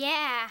night.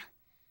 Yeah.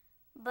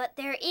 But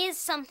there is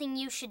something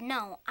you should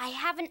know. I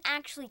haven't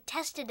actually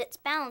tested its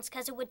balance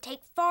because it would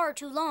take far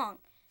too long.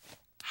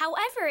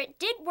 However, it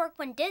did work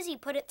when Dizzy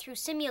put it through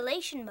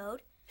simulation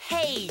mode.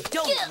 Hey,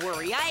 don't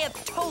worry. I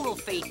have total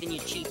faith in you,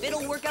 Chief.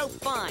 It'll work out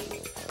fine.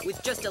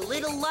 With just a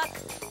little luck,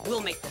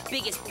 we'll make the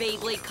biggest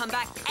Beyblade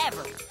comeback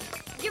ever.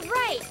 You're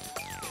right.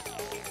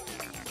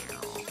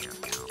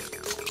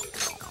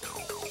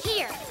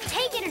 Here,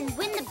 take it and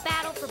win the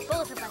battle for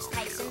both of us,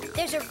 Tyson.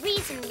 There's a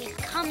reason we've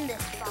come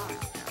this far.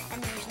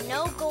 And there's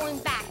no going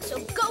back, so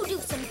go do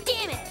some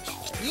damage!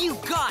 You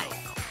got it!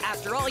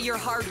 After all your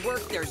hard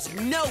work, there's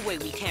no way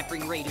we can't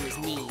bring Ray to his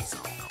knees.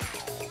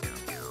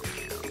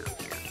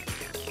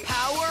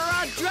 Power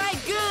of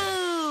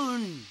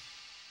Dragoon!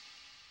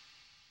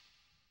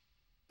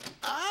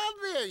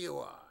 There you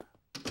are.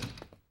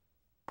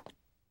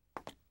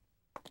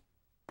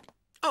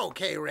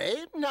 Okay,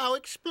 Ray, now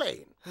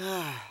explain.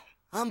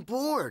 I'm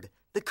bored.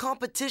 The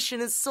competition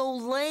is so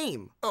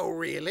lame. Oh,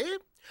 really?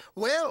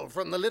 Well,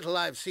 from the little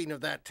I've seen of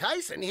that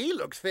Tyson, he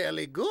looks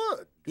fairly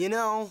good. You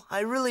know, I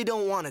really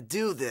don't want to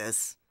do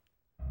this.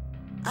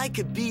 I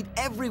could beat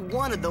every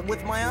one of them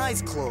with my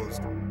eyes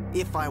closed,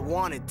 if I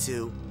wanted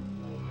to.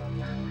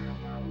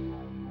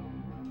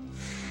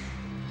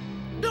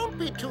 Don't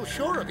be too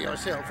sure of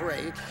yourself,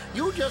 Ray.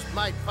 You just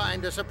might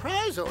find a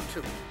surprise or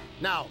two.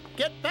 Now,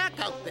 get back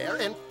out there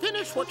and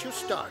finish what you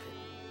started.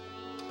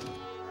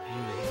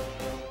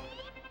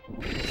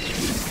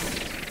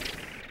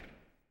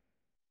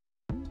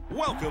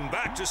 Welcome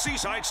back to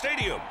Seaside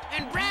Stadium.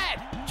 And Brad,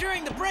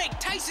 during the break,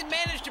 Tyson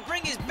managed to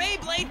bring his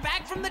Beyblade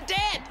back from the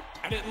dead.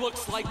 And it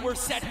looks like we're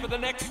set for the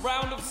next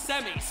round of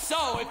semis.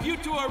 So if you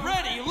two are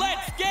ready,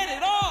 let's get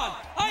it on!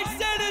 I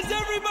said, is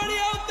everybody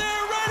out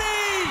there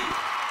ready?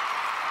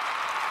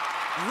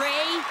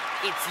 Ray,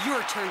 it's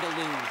your turn to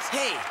lose.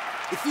 Hey,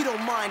 if you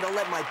don't mind, I'll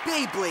let my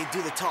Beyblade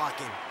do the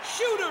talking.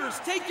 Shooters,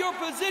 take your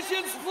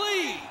positions,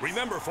 please!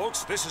 Remember,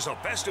 folks, this is a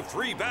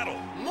best-of-3 battle.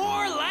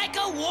 More like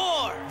a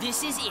war.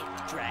 This is it,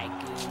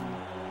 Dragoon.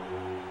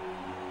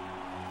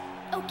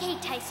 Okay,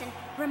 Tyson,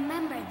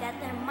 remember that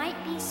there might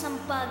be some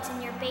bugs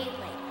in your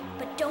Beyblade,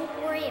 but don't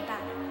worry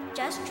about it.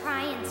 Just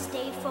try and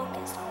stay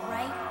focused, all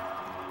right?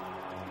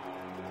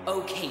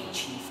 Okay,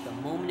 Chief, the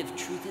moment of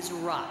truth has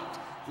arrived.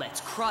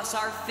 Let's cross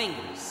our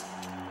fingers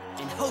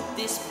and hope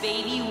this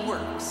baby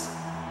works.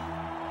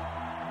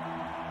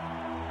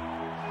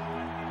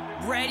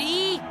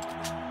 Ready?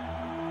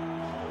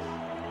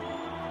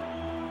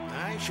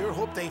 I sure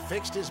hope they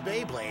fixed his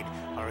Beyblade,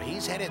 or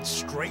he's headed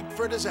straight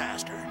for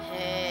disaster.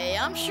 Hey,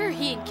 I'm sure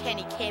he and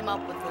Kenny came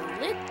up with a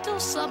little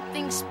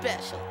something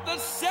special. The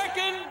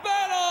second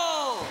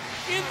battle!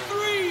 In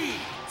 3,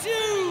 2,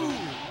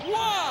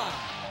 1,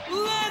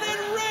 let it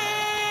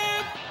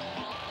rip!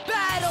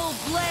 Battle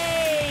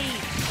Blade!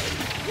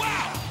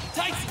 Wow!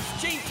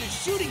 Tyson's changed his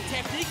shooting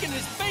technique and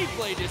his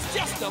Beyblade is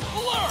just a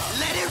blur!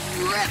 Let it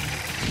rip!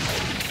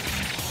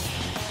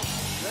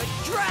 The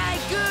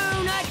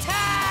Dragoon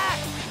attack!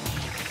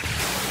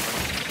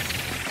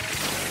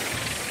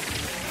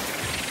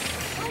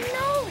 Oh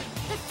no!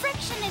 The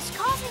friction is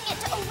causing it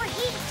to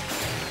overheat.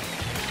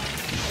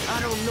 I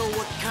don't know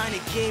what kind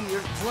of game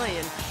you're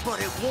playing,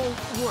 but it won't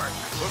work.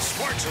 The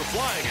sparks are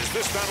flying as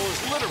this battle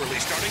is literally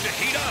starting to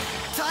heat up.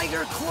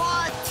 Tiger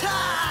Claw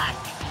attack!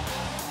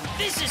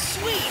 This is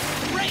sweet.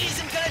 Ray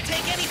isn't gonna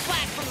take any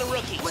flack from the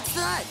rookie. What's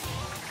that?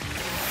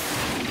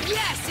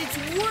 Yes, it's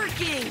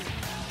working!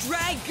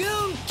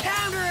 Dragoon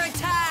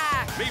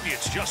counterattack! Maybe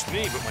it's just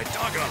me, but my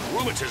doggone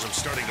rheumatism's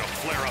starting to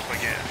flare up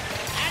again.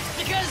 That's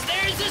because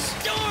there's a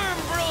storm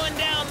brewing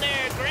down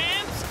there,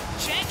 Gramps.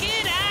 Check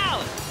it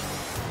out.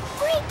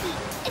 Freaky!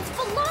 Its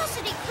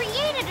velocity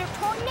created a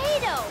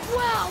tornado!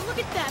 Wow, look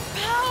at that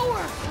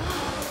power!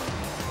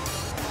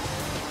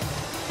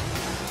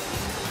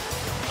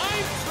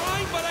 I'm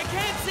trying, but I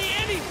can't see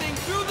anything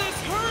through this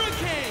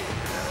hurricane!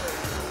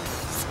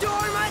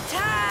 Storm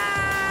attack!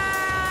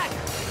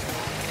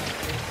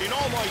 In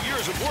all my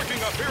years of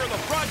working up here in the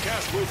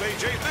broadcast booth,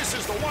 AJ, this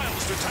is the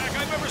wildest attack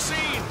I've ever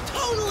seen.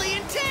 Totally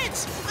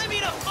intense. I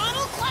mean, a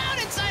funnel cloud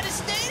inside a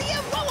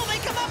stadium? What will they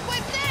come up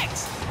with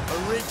next?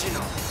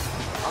 Original.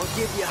 I'll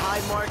give you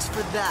high marks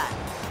for that.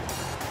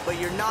 But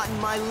you're not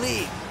in my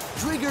league.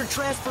 Trigger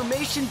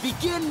transformation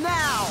begin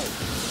now!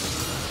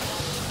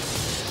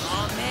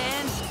 Oh,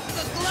 man.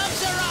 The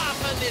gloves are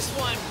off on this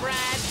one,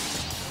 Brad.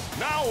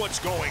 Now what's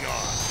going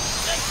on?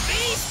 The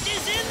beast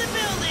is in the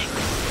building.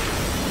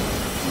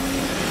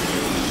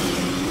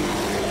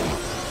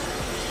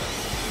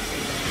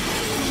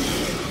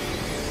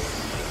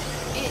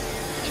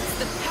 It's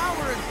the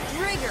power of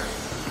Trigger.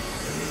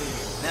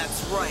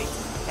 That's right.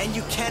 And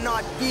you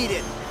cannot beat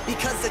it,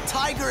 because the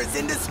Tiger is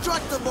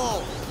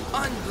indestructible!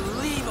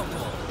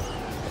 Unbelievable!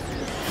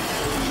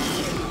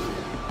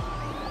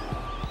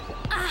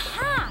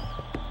 Aha!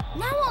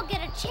 Now I'll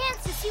get a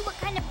chance to see what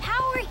kind of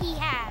power he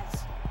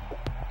has.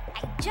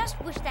 I just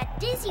wish that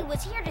Dizzi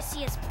was here to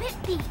see his Bit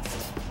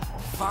Beast.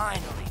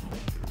 Finally!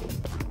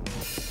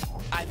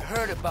 I've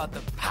heard about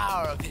the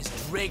power of his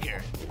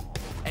trigger.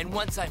 And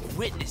once I've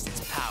witnessed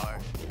its power,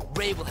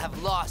 Ray will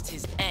have lost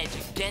his edge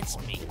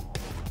against me.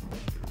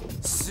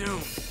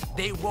 Soon,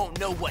 they won't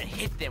know what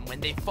hit them when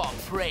they fall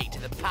prey to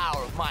the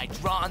power of my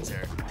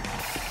Dronzer.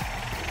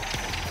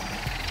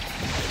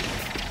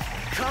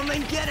 Come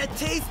and get a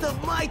taste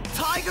of my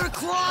Tiger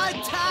Claw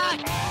attack!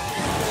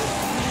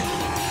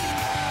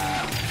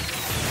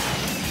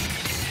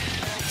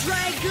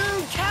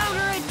 Dragoon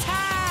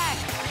counterattack!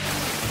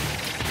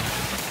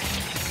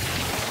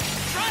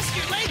 Cross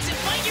your legs and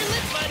bite your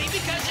lip, buddy,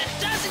 because it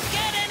doesn't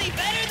get any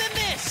better than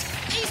this.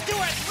 These two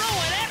are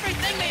throwing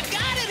everything they've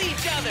got at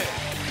each other.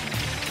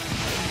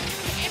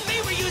 If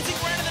they were using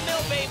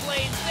run-of-the-mill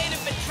Beyblades, they'd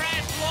have been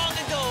trashed long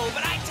ago.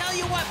 But I tell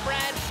you what,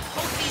 Brad,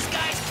 hope these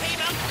guys came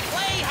out to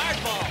play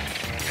hardball.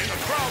 And the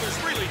crowd is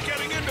really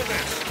getting into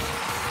this.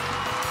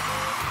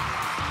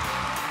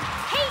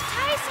 Hey,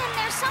 Tyson,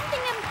 there's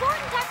something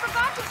important I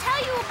forgot to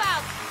tell you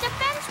about.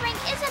 Defense ring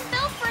isn't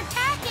built for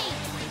attacking.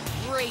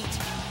 Great.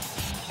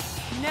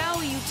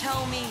 Now you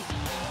tell me.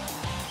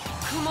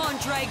 Come on,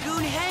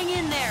 Dragoon, hang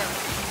in there.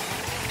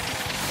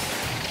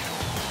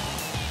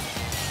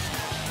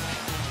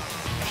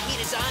 The heat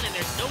is on and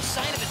there's no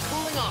sign of it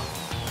cooling off.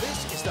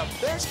 This is the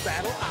best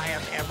battle I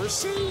have ever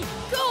seen.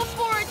 Go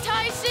for it,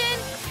 Tyson!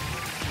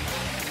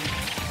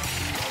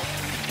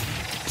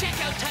 Check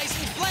out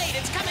Tyson's blade.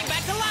 It's coming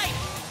back to life.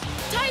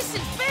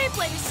 Tyson's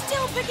Beyblade is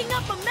still picking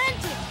up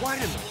momentum.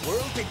 What in the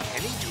world did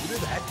Kenny do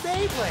to that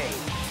Beyblade?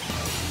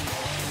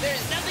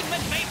 There's nothing but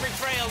vapor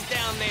trails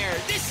down there.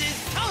 This is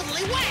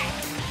totally whack.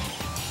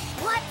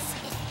 What's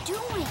it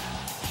doing?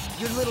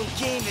 Your little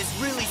game is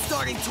really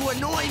starting to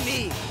annoy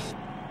me!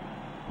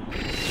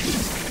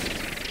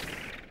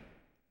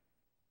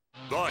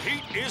 The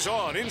heat is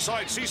on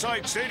inside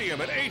Seaside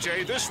Stadium, and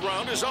AJ, this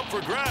round is up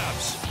for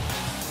grabs.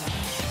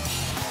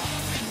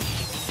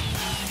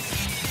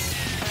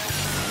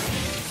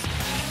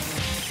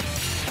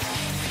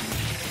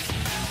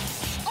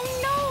 Oh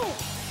no!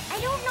 I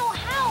don't know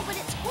how, but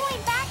it's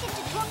going back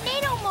into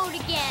tornado mode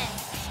again.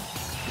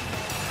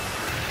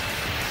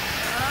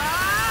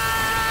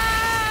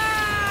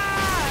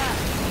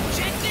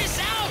 Check this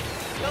out!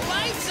 The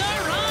lights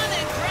are on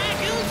and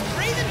Dragoon's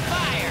breathing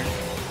fire!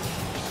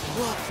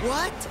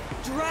 What?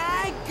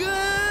 Dragoon!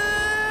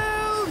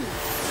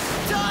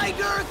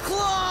 Tiger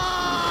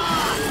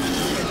Claw!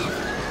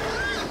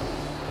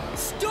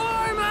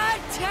 Storm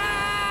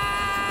attack!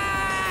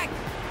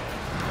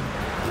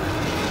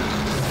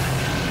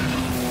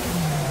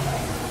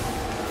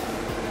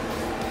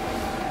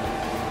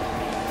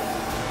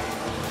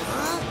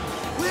 Huh?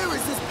 Where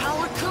is this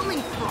power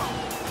coming from?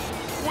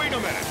 Wait a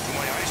minute. Do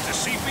my eyes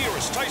deceive me, or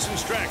is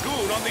Tyson's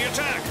Dragoon on the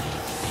attack?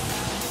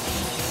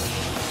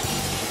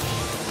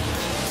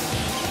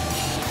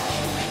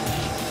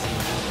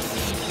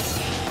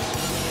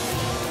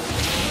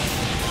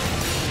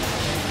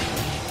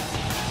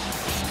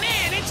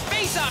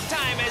 Face-off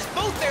time as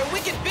both their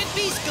wicked bit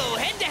beasts go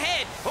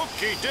head-to-head.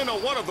 Hooky dinner,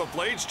 one of the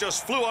blades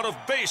just flew out of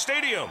Bay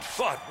Stadium.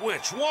 But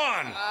which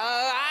one?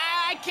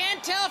 I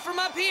can't tell from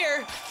up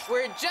here.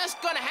 We're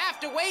just gonna have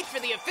to wait for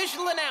the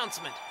official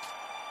announcement.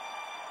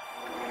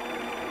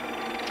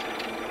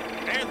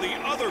 And the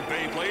other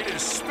Beyblade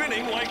is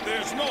spinning like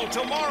there's no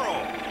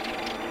tomorrow.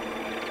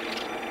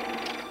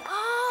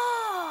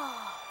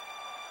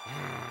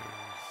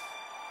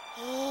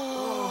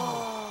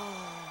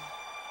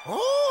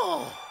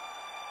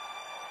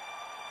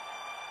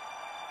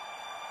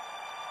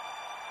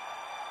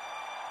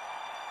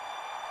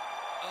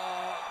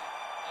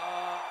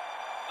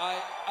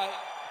 I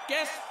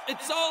guess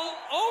it's all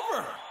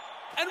over.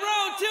 And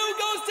round 2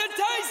 goes to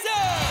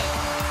Tyson!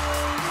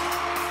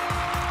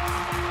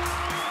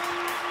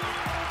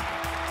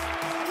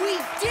 We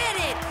did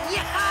it!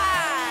 Yeah!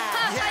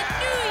 I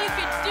knew you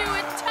could do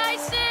it,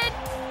 Tyson!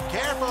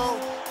 Careful!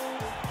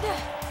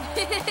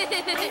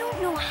 I don't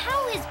know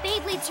how his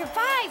Beyblade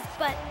survived,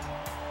 but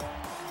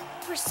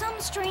for some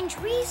strange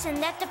reason,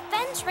 that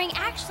defense ring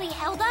actually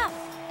held up.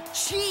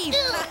 Chief!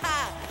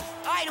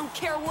 I don't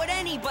care what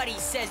anybody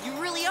says. You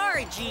really are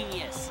a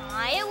genius.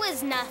 It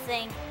was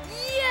nothing.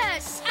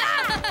 Yes!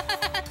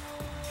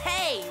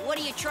 Hey, what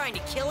are you trying to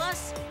kill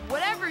us?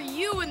 Whatever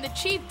you and the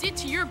Chief did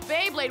to your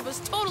Beyblade was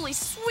totally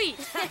sweet.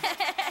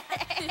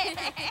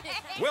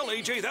 Well,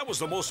 AJ, that was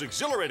the most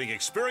exhilarating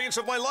experience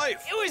of my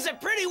life. It was a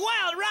pretty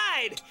wild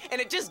ride,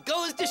 and it just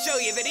goes to show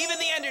you that even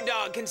the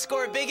underdog can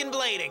score big in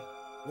blading.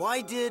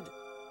 Why did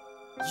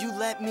you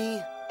let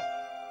me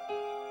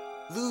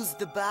lose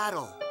the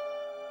battle?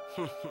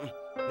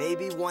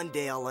 Maybe one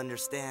day I'll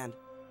understand.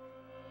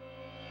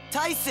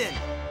 Tyson!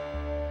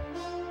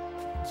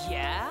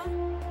 Yeah?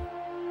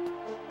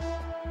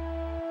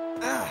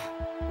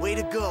 Way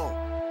to go.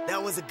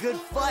 That was a good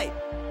fight.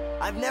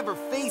 I've never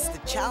faced a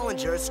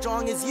challenger as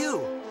strong as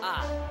you.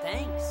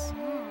 Thanks.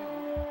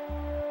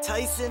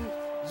 Tyson,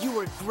 you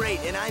were great,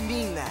 and I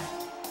mean that.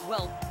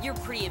 Well, you're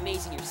pretty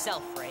amazing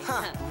yourself, Ray.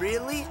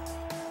 Really?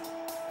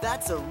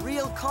 That's a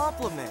real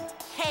compliment.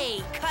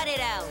 Hey, cut it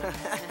out.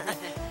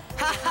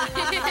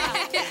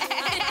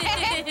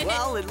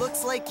 Well, it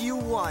looks like you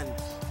won.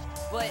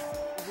 But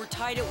we're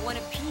tied at 1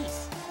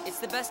 apiece. It's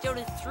the best out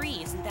of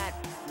 3, isn't that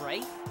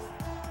right?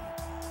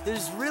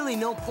 There's really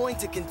no point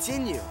to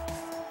continue.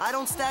 I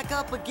don't stack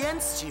up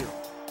against you.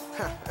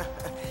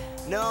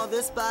 No,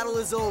 this battle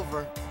is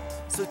over.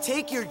 So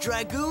take your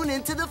Dragoon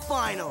into the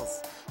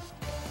finals.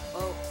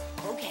 Oh,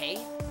 okay.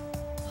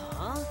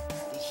 Huh?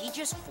 Did he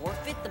just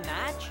forfeit the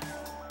match?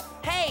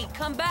 Hey,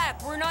 come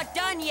back. We're not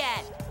done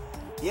yet.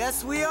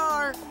 Yes, we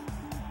are.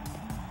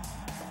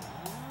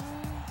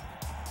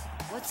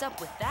 What's up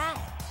with that?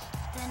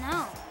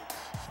 Dunno.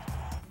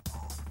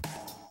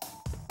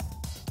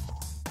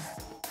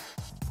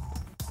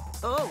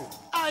 Oh,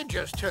 I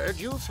just heard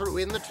you threw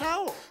in the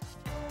towel.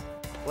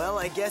 Well,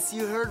 I guess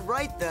you heard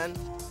right then.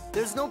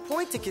 There's no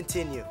point to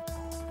continue.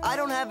 I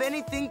don't have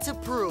anything to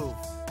prove.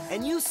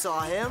 And you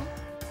saw him.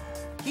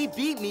 He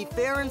beat me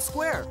fair and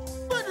square.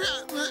 But,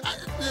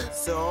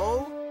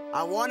 So,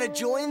 I want to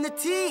join the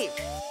team.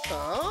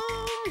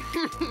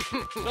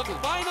 The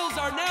finals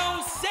are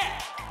now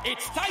set.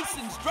 It's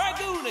Tyson's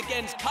Dragoon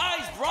against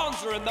Kai's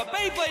Bronzer in the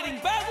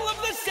Beyblading Battle of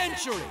the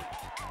Century.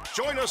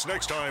 Join us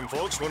next time,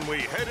 folks, when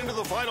we head into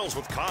the finals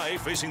with Kai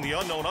facing the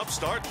unknown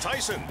upstart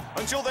Tyson.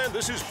 Until then,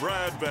 this is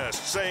Brad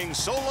Best saying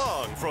so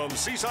long from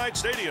Seaside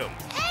Stadium.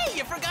 Hey,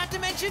 you forgot to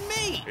mention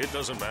me. It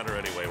doesn't matter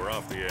anyway. We're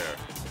off the air.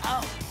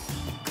 Oh.